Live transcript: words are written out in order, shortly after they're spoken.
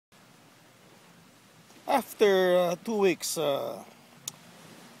After 2 weeks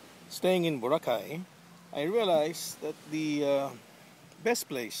staying in Boracay, I realized that the best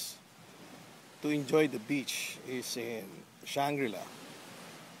place to enjoy the beach is in Shangrila,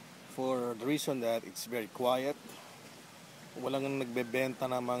 for the reason that it's very quiet, walang nagbebenta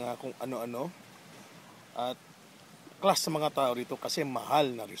ng mga kung ano-ano, at class sa mga tao rito kasi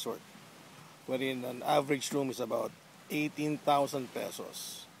mahal na resort, wherein an average room is about 18,000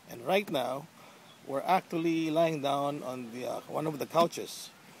 pesos. And right now, we're actually lying down on the one of the couches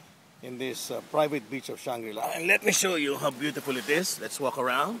in this private beach of Shangrila. And let me show you how beautiful it is. Let's walk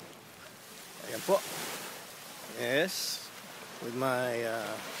around. Ayan po. Yes, with my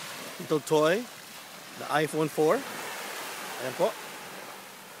little toy, the iPhone 4. Ayan po.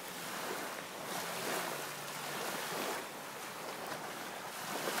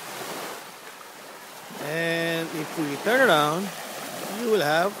 And if we turn around, you will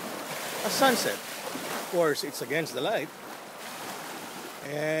have a sunset. Of course, it's against the light.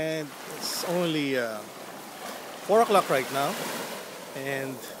 And it's only 4 o'clock right now.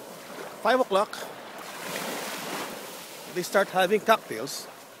 And 5 o'clock, they start having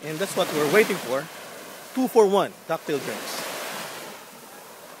cocktails. And that's what we're waiting for. 2 for 1 cocktail drinks.